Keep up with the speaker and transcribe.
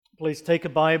Please take a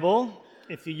Bible.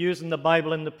 If you're using the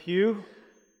Bible in the pew,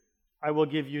 I will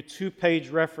give you 2-page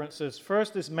references.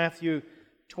 First is Matthew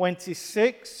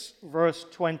 26, verse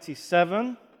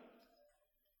 27.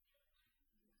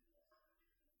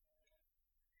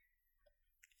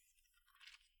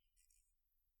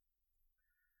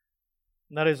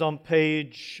 That is on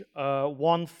page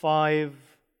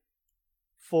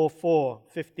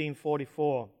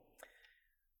 1544.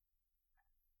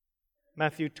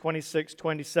 Matthew 26,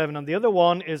 27. And the other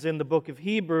one is in the book of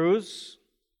Hebrews,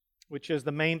 which is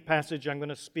the main passage I'm going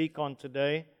to speak on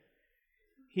today.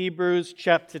 Hebrews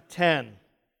chapter 10. And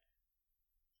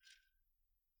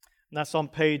that's on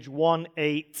page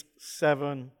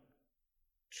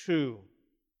 1872.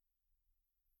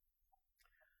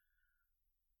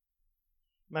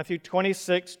 Matthew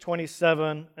 26,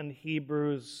 27, and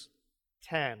Hebrews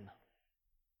 10.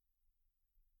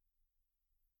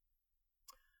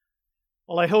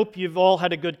 Well, I hope you've all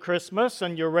had a good Christmas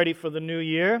and you're ready for the new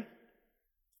year.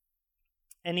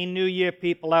 Any New Year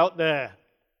people out there?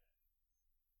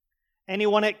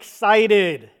 Anyone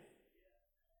excited?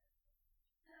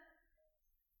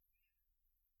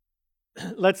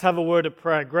 Let's have a word of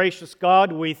prayer. Gracious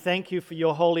God, we thank you for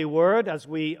your holy word as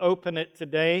we open it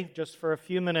today, just for a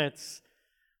few minutes.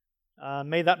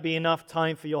 May that be enough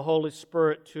time for your Holy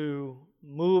Spirit to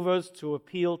move us, to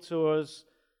appeal to us,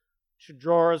 to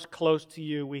draw us close to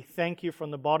you. We thank you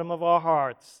from the bottom of our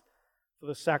hearts for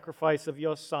the sacrifice of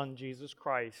your Son, Jesus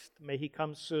Christ. May he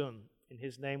come soon. In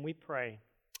his name we pray.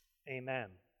 Amen.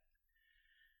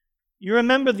 You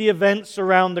remember the events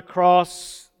around the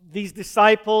cross. These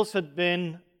disciples had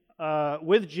been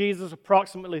with Jesus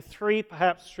approximately 3,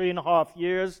 perhaps 3.5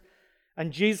 years,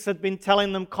 and Jesus had been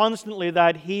telling them constantly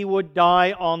that he would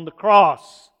die on the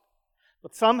cross.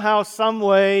 But somehow, some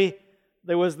way,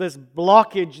 there was this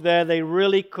blockage there. They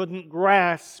really couldn't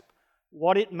grasp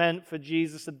what it meant for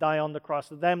Jesus to die on the cross.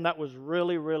 To them, that was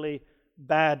really, really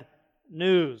bad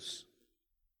news.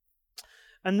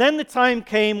 And then the time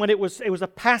came when it was a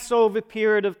Passover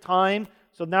period of time.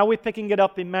 So now we're picking it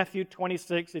up in Matthew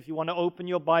 26, if you want to open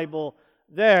your Bible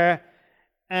there.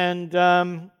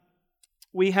 And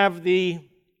we have the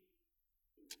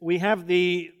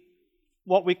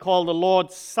what we call the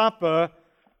Lord's Supper,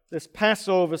 this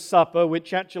Passover supper,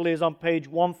 which actually is on page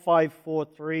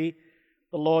 1543,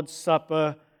 the Lord's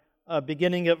Supper,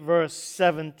 beginning at verse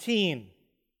 17.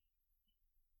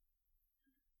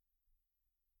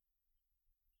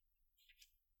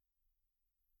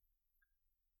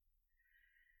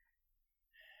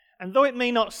 And though it may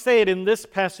not say it in this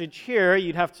passage here,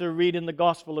 you'd have to read in the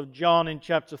Gospel of John in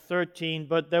chapter 13,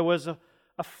 but there was a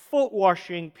foot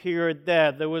washing period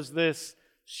there. There was this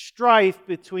strife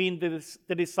between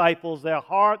the disciples. Their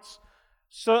hearts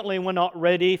certainly were not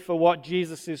ready for what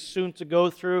Jesus is soon to go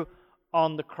through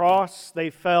on the cross. They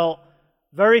felt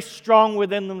very strong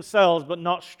within themselves, but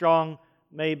not strong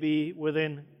maybe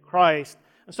within Christ.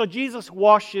 And so Jesus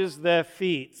washes their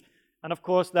feet. And of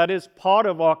course, that is part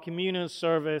of our communion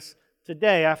service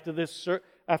today. After this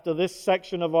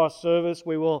section of our service,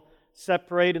 we will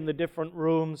separate in the different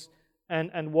rooms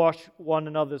and wash one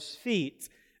another's feet.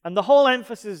 And the whole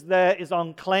emphasis there is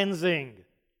on cleansing.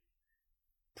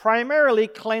 Primarily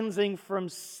cleansing from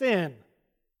sin.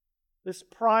 This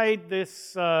pride,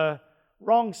 this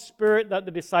wrong spirit that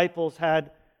the disciples had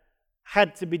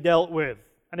to be dealt with.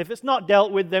 And if it's not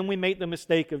dealt with, then we make the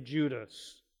mistake of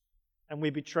Judas. And we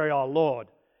betray our Lord.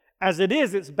 As it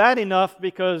is, it's bad enough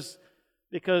because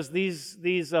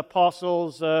these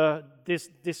apostles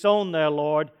disown their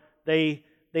Lord. They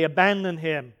abandon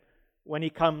him when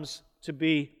he comes to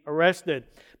be arrested.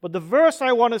 But the verse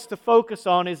I want us to focus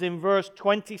on is in verse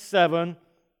 27.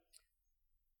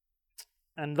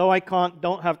 And though I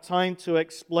don't have time to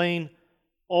explain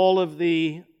all of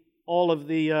the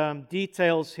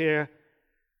details here,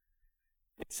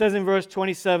 it says in verse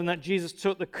 27 that Jesus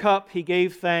took the cup, he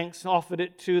gave thanks, offered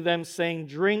it to them, saying,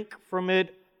 "Drink from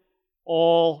it,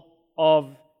 all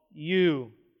of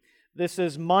you. This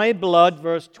is my blood,"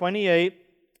 verse 28,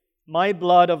 "my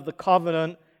blood of the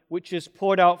covenant, which is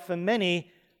poured out for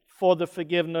many for the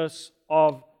forgiveness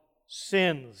of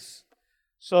sins."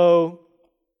 So,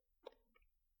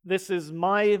 this is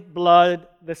my blood,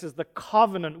 this is the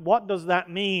covenant. What does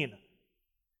that mean?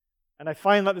 And I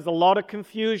find that there's a lot of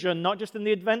confusion, not just in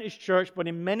the Adventist church, but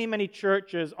in many, many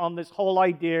churches on this whole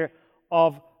idea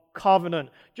of covenant.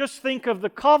 Just think of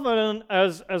the covenant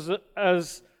as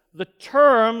the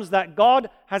terms that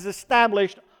God has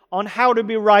established on how to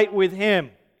be right with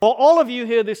Him. Well, all of you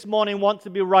here this morning want to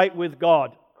be right with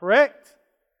God, correct?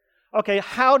 Okay,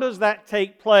 how does that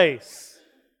take place?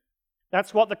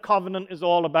 That's what the covenant is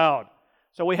all about.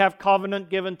 So we have covenant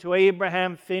given to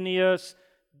Abraham, Phineas,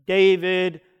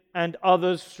 David, and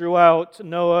others throughout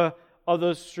Noah,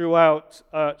 others throughout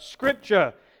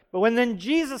Scripture. But when then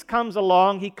Jesus comes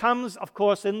along, he comes, of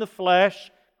course, in the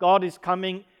flesh. God is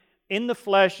coming in the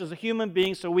flesh as a human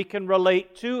being so we can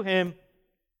relate to him.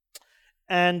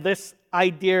 And this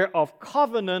idea of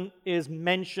covenant is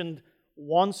mentioned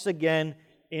once again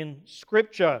in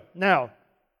Scripture. Now,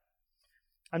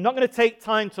 I'm not going to take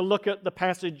time to look at the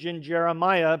passage in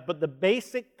Jeremiah, but the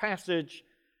basic passage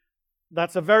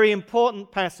that's a very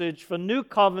important passage for New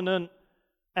Covenant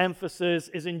emphasis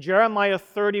is in Jeremiah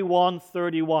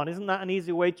 31:31. Isn't that an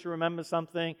easy way to remember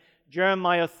something?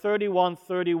 Jeremiah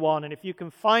 31:31. And if you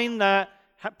can find that,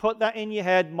 put that in your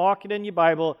head, mark it in your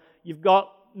Bible, you've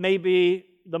got maybe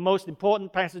the most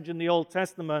important passage in the Old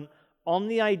Testament on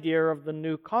the idea of the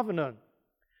New Covenant.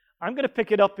 I'm going to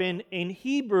pick it up in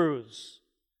Hebrews,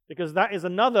 because that is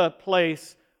another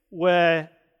place where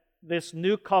this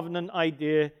New Covenant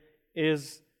idea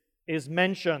is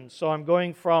mentioned. So I'm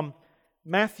going from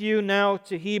Matthew now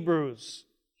to Hebrews.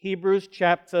 Hebrews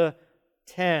chapter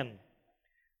 10.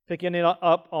 Picking it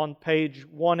up on page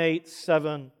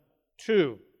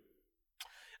 1872.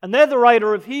 And there the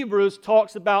writer of Hebrews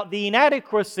talks about the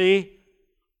inadequacy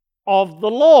of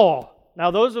the law. Now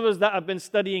those of us that have been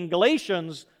studying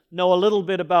Galatians know a little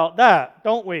bit about that,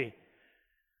 don't we?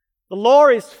 The law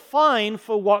is fine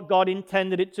for what God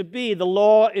intended it to be. The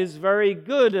law is very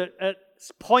good at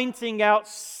pointing out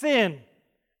sin.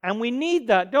 And we need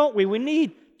that, don't we? We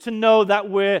need to know that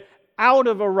we're out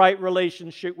of a right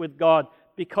relationship with God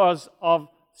because of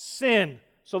sin.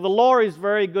 So the law is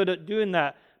very good at doing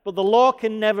that. But the law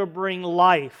can never bring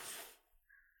life.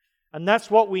 And that's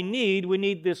what we need. We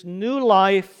need this new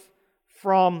life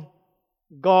from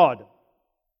God.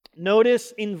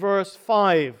 Notice in verse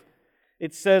 5,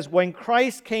 it says, when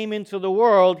Christ came into the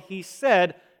world, he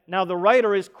said, now the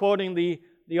writer is quoting the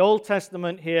Old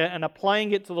Testament here and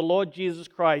applying it to the Lord Jesus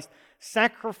Christ,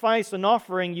 sacrifice and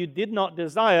offering you did not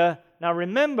desire. Now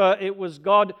remember, it was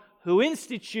God who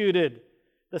instituted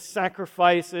the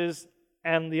sacrifices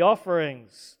and the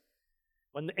offerings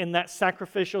in that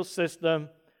sacrificial system,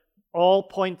 all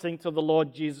pointing to the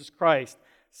Lord Jesus Christ.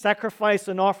 Sacrifice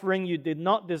and offering you did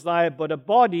not desire, but a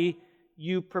body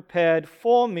you prepared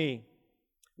for me.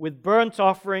 With burnt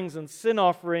offerings and sin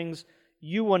offerings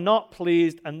you were not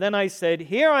pleased. And then I said,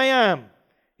 here I am.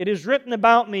 It is written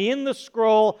about me in the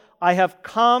scroll, I have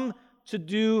come to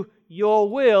do your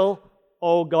will,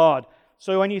 O God.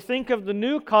 So when you think of the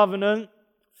new covenant,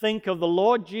 think of the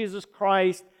Lord Jesus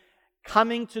Christ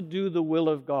coming to do the will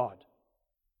of God.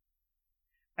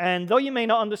 And though you may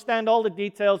not understand all the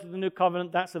details of the new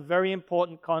covenant, that's a very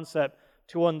important concept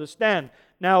to understand.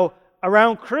 Now,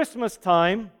 around Christmas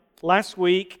time, last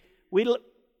week, we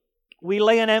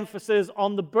lay an emphasis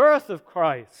on the birth of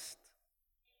Christ.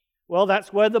 Well,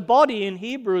 that's where the body in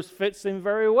Hebrews fits in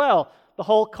very well. The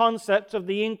whole concept of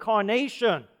the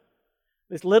incarnation.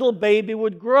 This little baby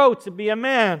would grow to be a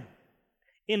man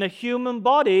in a human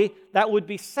body that would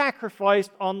be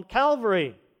sacrificed on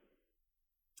Calvary.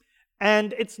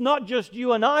 And it's not just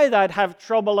you and I that have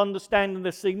trouble understanding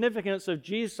the significance of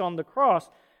Jesus on the cross.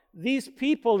 These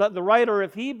people that the writer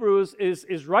of Hebrews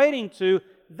is writing to,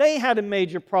 they had a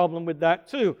major problem with that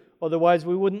too. Otherwise,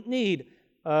 we wouldn't need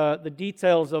the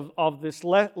details of this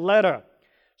letter.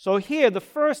 So here, the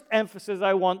first emphasis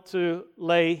I want to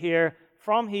lay here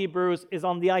from Hebrews is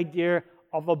on the idea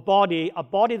of a body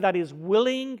that is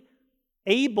willing,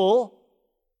 able,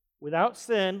 without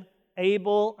sin,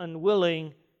 able and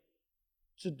willing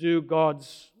to do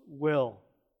God's will.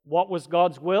 What was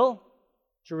God's will?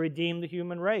 To redeem the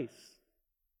human race.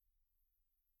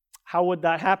 How would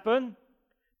that happen?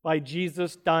 By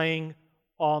Jesus dying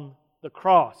on the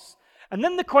cross. And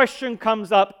then the question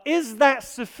comes up, is that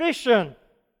sufficient?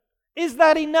 Is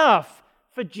that enough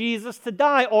for Jesus to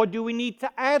die? Or do we need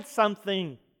to add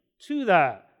something to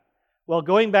that? Well,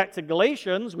 going back to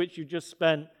Galatians, which you just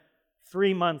spent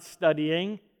 3 months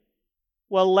studying,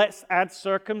 well, let's add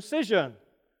circumcision.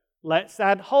 Let's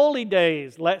add holy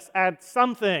days. Let's add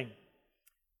something.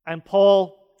 And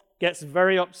Paul gets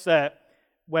very upset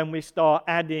when we start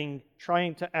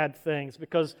trying to add things,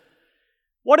 because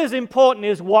what is important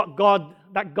is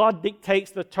that God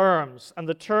dictates the terms, and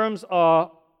the terms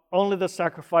are only the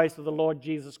sacrifice of the Lord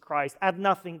Jesus Christ. Add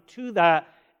nothing to that.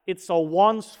 It's a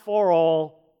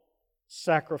once-for-all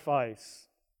sacrifice.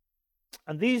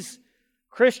 And these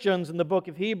Christians in the book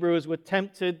of Hebrews were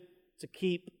tempted to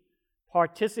keep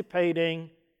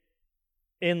participating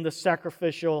in the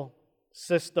sacrificial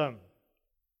system.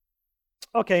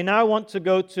 Okay, now I want to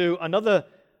go to another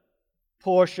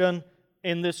portion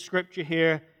in this scripture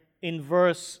here in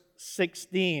verse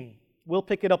 16. We'll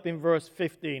pick it up in verse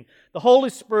 15. The Holy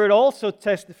Spirit also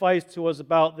testifies to us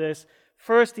about this.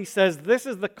 First, he says, "This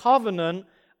is the covenant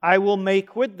I will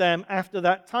make with them after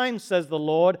that time, says the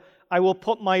Lord. I will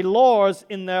put my laws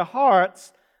in their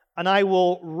hearts, and I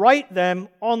will write them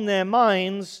on their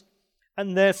minds,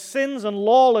 and their sins and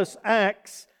lawless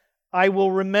acts I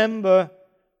will remember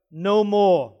no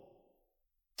more.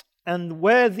 And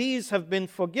where these have been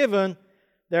forgiven,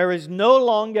 there is no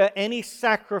longer any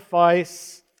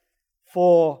sacrifice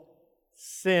for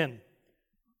sin."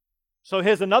 So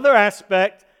here's another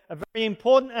aspect, a very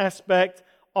important aspect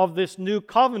of this new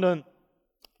covenant,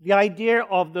 the idea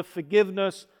of the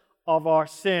forgiveness of our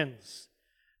sins.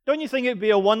 Don't you think it would be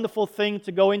a wonderful thing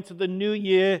to go into the new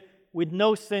year with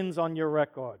no sins on your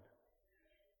record?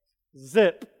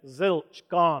 Zip, zilch,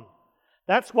 gone.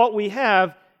 That's what we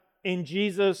have in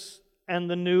Jesus and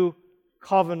the new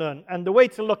covenant. And the way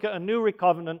to look at a new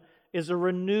covenant is a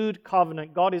renewed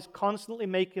covenant. God is constantly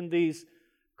making these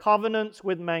covenants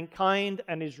with mankind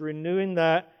and is renewing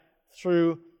that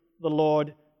through the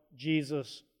Lord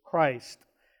Jesus Christ.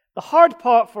 The hard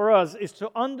part for us is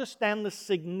to understand the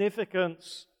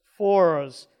significance for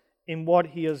us in what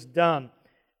He has done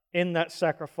in that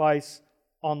sacrifice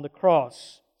on the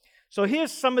cross. So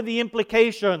here's some of the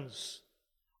implications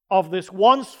of this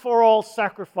once-for-all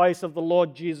sacrifice of the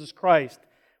Lord Jesus Christ.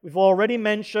 We've already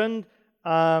mentioned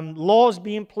laws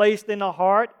being placed in our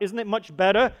heart. Isn't it much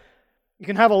better? You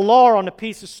can have a law on a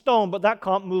piece of stone, but that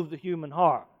can't move the human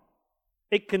heart.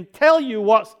 It can tell you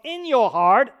what's in your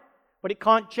heart, but it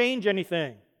can't change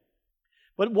anything.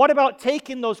 But what about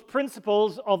taking those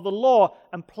principles of the law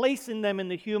and placing them in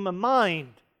the human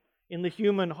mind, in the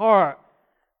human heart?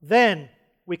 Then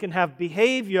we can have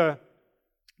behavior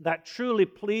that truly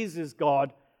pleases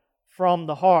God from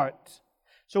the heart.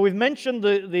 So we've mentioned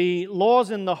the laws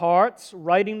in the hearts,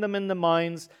 writing them in the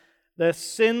minds. Their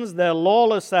sins, their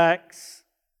lawless acts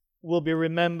will be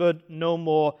remembered no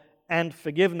more, and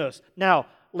forgiveness. Now,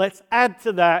 let's add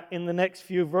to that in the next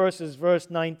few verses, verse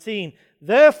 19.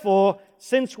 "Therefore,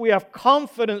 since we have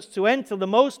confidence to enter the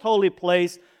most holy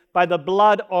place by the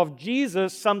blood of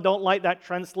Jesus," some don't like that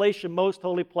translation, most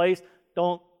holy place.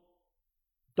 Don't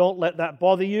let that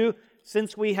bother you.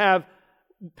 Since we have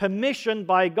permission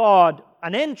by God,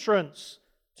 an entrance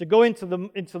to go into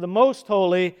the most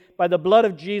holy by the blood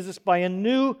of Jesus, by a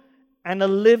new and a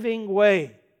living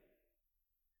way.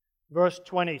 Verse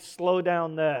 20, slow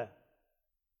down there.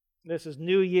 This is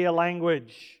New Year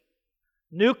language.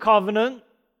 New covenant,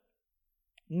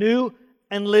 new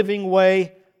and living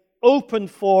way,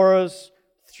 opened for us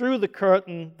through the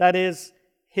curtain that is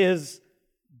His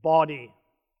body.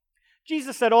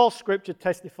 Jesus said all Scripture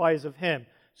testifies of Him.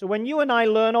 So when you and I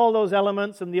learn all those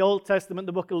elements in the Old Testament,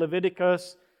 the book of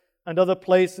Leviticus, and other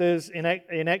places in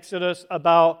Exodus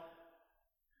about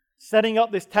setting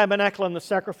up this tabernacle and the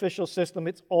sacrificial system,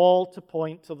 it's all to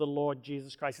point to the Lord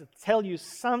Jesus Christ. To tell you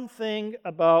something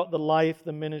about the life,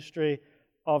 the ministry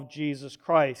of Jesus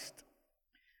Christ.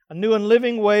 A new and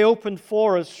living way opened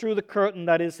for us through the curtain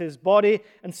that is His body.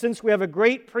 And since we have a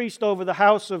great priest over the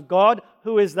house of God,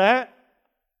 who is that?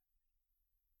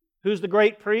 Who's the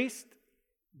great priest?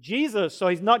 Jesus. So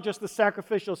He's not just the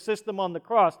sacrificial system on the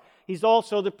cross. He's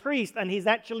also the priest, and He's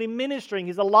actually ministering.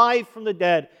 He's alive from the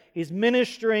dead. He's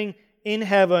ministering in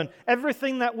heaven.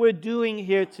 Everything that we're doing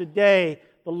here today,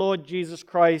 the Lord Jesus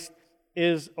Christ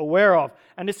is aware of.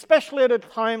 And especially at a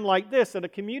time like this, at a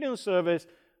communion service,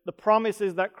 the promise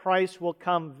is that Christ will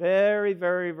come very,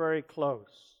 very, very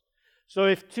close. So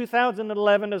if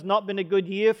 2011 has not been a good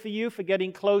year for you for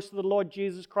getting close to the Lord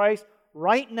Jesus Christ,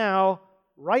 right now,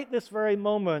 right this very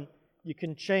moment, you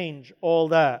can change all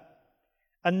that.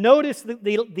 And notice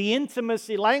the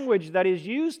intimacy language that is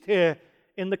used here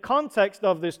in the context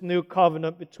of this new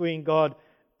covenant between God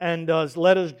and us.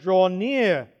 Let us draw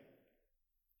near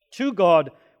to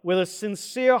God with a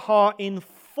sincere heart in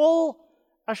full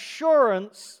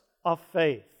assurance of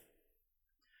faith.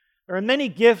 There are many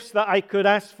gifts that I could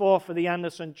ask for the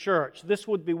Anderson Church. This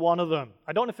would be one of them.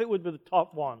 I don't know if it would be the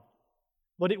top one,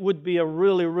 but it would be a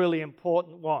really, really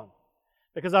important one.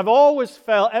 Because I've always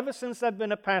felt, ever since I've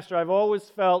been a pastor, I've always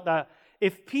felt that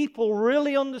if people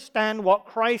really understand what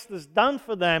Christ has done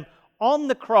for them on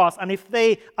the cross, and if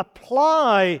they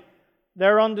apply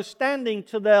their understanding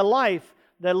to their life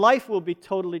will be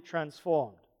totally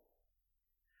transformed.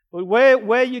 But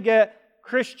where you get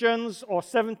Christians or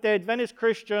Seventh-day Adventist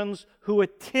Christians who are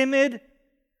timid,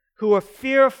 who are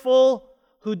fearful,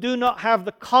 who do not have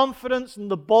the confidence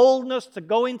and the boldness to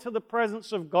go into the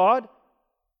presence of God,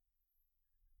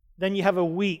 then you have a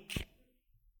weak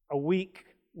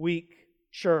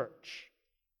church.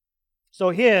 So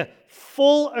here,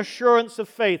 full assurance of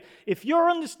faith. If your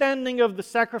understanding of the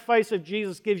sacrifice of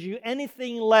Jesus gives you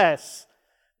anything less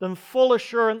than full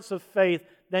assurance of faith,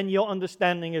 then your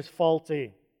understanding is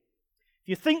faulty. If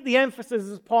you think the emphasis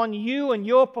is upon you and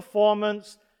your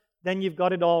performance, then you've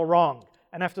got it all wrong.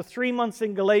 And after 3 months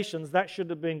in Galatians, that should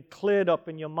have been cleared up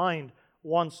in your mind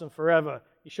once and forever.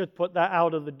 You should put that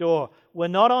out of the door. We're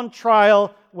not on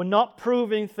trial. We're not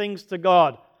proving things to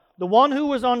God. The one who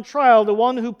was on trial, the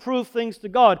one who proved things to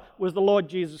God, was the Lord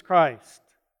Jesus Christ.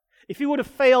 If he would have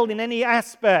failed in any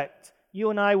aspect,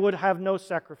 you and I would have no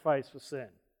sacrifice for sin.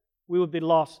 We would be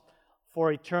lost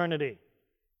for eternity.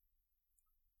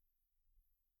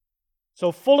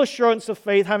 So full assurance of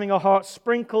faith, having our hearts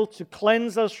sprinkled to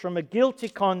cleanse us from a guilty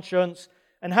conscience,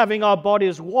 and having our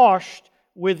bodies washed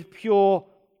with pure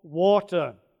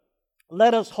water.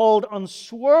 Let us hold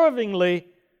unswervingly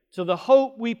to the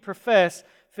hope we profess,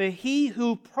 for he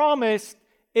who promised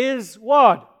is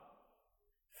what?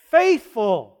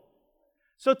 Faithful.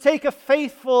 So take a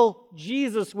faithful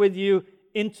Jesus with you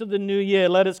into the new year.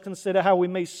 Let us consider how we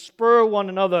may spur one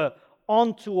another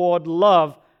on toward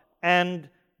love and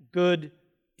good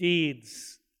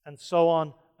deeds, and so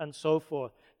on and so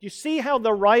forth. Do you see how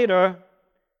the writer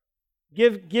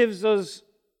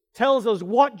tells us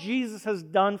what Jesus has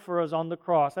done for us on the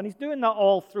cross? And he's doing that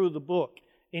all through the book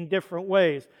in different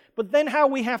ways. But then how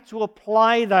we have to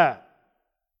apply that.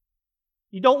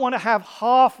 You don't want to have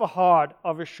half a heart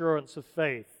of assurance of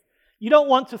faith. You don't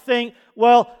want to think,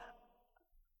 well,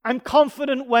 I'm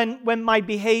confident when my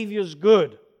behavior is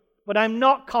good, but I'm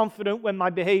not confident when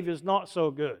my behavior is not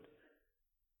so good.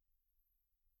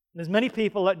 There's many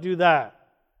people that do that.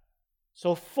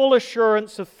 So full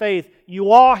assurance of faith.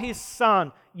 You are his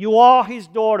son. You are his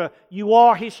daughter. You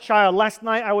are his child. Last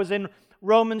night I was in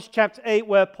Romans chapter 8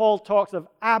 where Paul talks of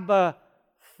Abba,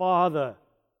 Father.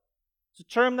 It's a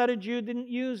term that a Jew didn't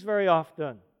use very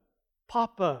often.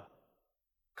 Papa,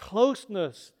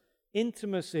 closeness,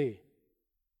 intimacy.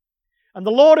 And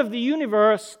the Lord of the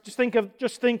universe, just think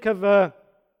of a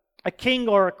king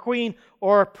or a queen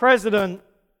or a president.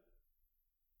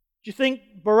 Do you think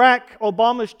Barack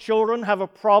Obama's children have a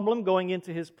problem going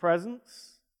into his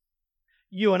presence?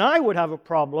 You and I would have a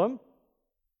problem.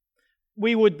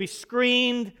 We would be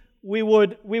screened. We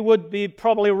would be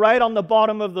probably right on the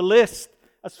bottom of the list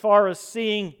as far as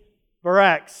seeing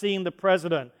Barack, seeing the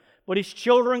president. But his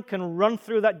children can run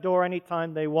through that door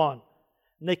anytime they want.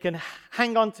 And they can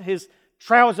hang on to his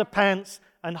trouser pants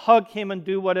and hug him and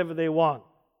do whatever they want.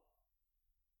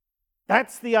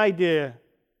 That's the idea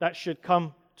that should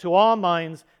come to our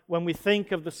minds when we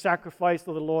think of the sacrifice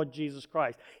of the Lord Jesus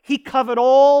Christ. He covered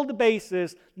all the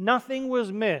bases. Nothing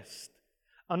was missed.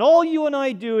 And all you and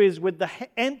I do is, with the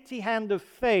empty hand of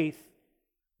faith,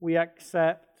 we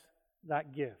accept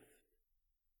that gift.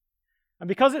 And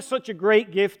because it's such a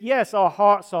great gift, yes, our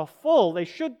hearts are full. They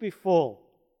should be full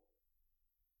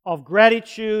of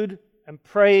gratitude and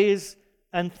praise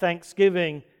and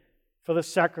thanksgiving for the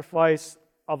sacrifice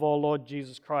of our Lord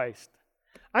Jesus Christ.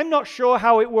 I'm not sure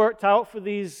how it worked out for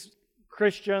these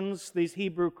Christians, these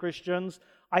Hebrew Christians.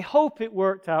 I hope it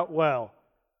worked out well.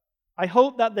 I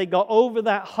hope that they got over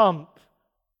that hump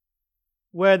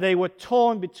where they were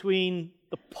torn between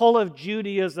the pull of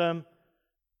Judaism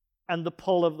and the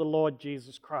pull of the Lord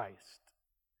Jesus Christ.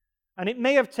 And it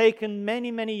may have taken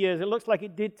many, many years. It looks like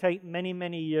it did take many,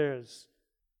 many years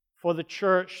for the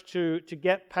church to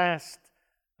get past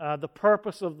the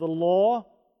purpose of the law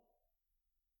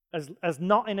as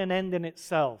not in an end in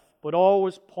itself, but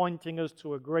always pointing us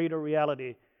to a greater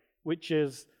reality, which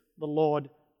is the Lord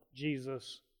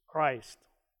Jesus Christ.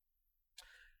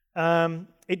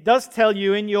 It does tell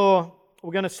you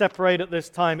we're going to separate at this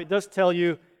time, it does tell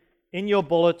you in your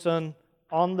bulletin,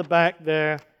 on the back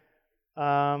there,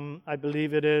 I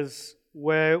believe it is,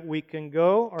 where we can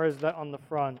go, or is that on the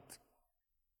front?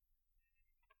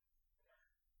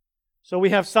 So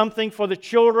we have something for the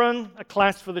children, a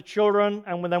class for the children,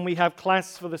 and then we have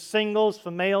classes for the singles,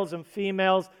 for males and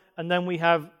females, and then we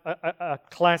have a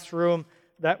classroom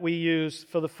that we use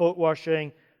for the foot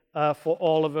washing for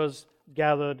all of us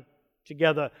gathered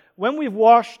together. When we've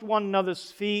washed one another's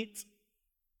feet,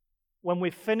 when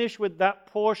we finish with that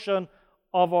portion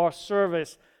of our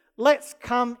service, let's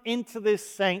come into this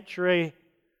sanctuary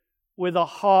with a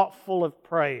heart full of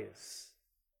praise.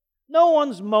 No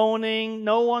one's moaning,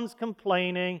 no one's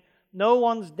complaining, no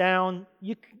one's down.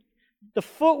 The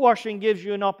foot washing gives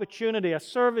you an opportunity. A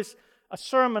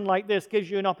sermon like this gives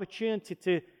you an opportunity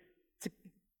to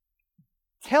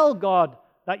tell God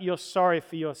that you're sorry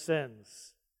for your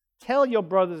sins. Tell your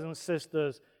brothers and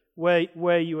sisters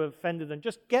where you have offended them.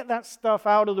 Just get that stuff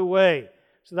out of the way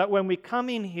so that when we come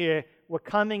in here, We're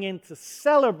coming in to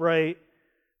celebrate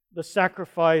the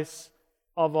sacrifice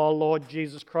of our Lord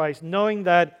Jesus Christ, knowing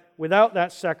that without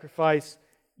that sacrifice,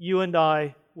 you and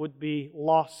I would be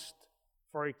lost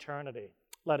for eternity.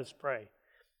 Let us pray.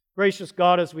 Gracious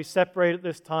God, as we separate at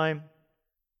this time,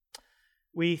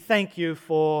 we thank you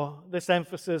for this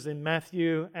emphasis in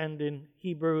Matthew and in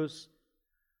Hebrews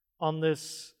on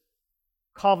this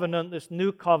covenant, this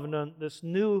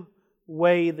new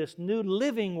way, this new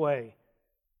living way,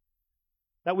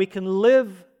 that we can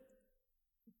live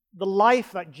the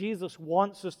life that Jesus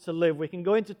wants us to live. We can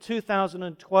go into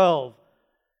 2012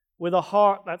 with a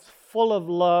heart that's full of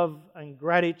love and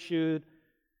gratitude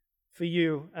for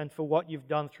you and for what you've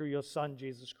done through your Son,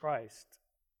 Jesus Christ.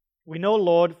 We know,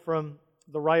 Lord, from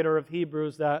the writer of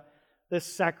Hebrews that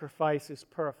this sacrifice is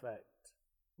perfect.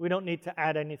 We don't need to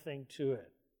add anything to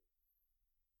it.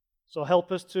 So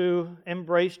help us to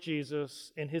embrace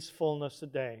Jesus in His fullness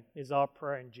today, is our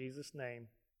prayer in Jesus' name.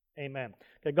 Amen.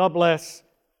 Okay, God bless.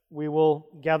 We will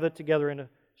gather together in a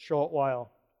short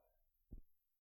while.